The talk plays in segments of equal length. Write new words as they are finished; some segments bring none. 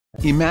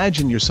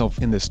Imagine yourself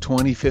in this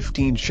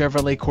 2015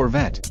 Chevrolet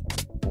Corvette.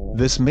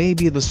 This may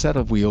be the set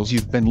of wheels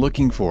you've been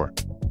looking for.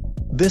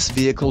 This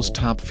vehicle's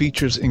top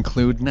features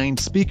include 9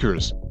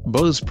 speakers,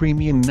 Bose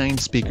Premium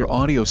 9-speaker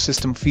audio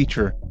system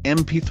feature,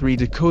 MP3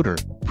 decoder,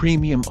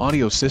 premium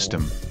audio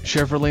system,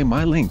 Chevrolet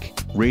MyLink,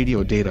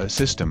 radio data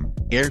system,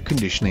 air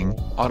conditioning,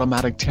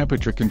 automatic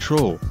temperature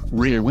control,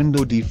 rear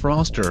window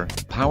defroster,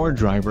 power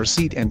driver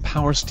seat and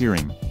power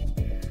steering.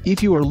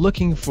 If you are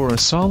looking for a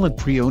solid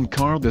pre-owned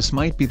car, this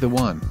might be the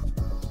one.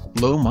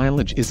 Low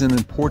mileage is an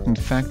important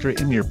factor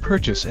in your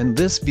purchase, and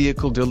this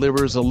vehicle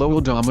delivers a low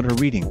odometer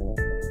reading.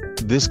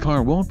 This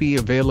car won't be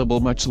available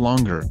much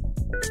longer.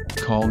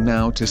 Call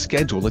now to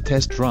schedule a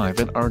test drive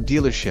at our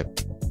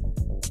dealership.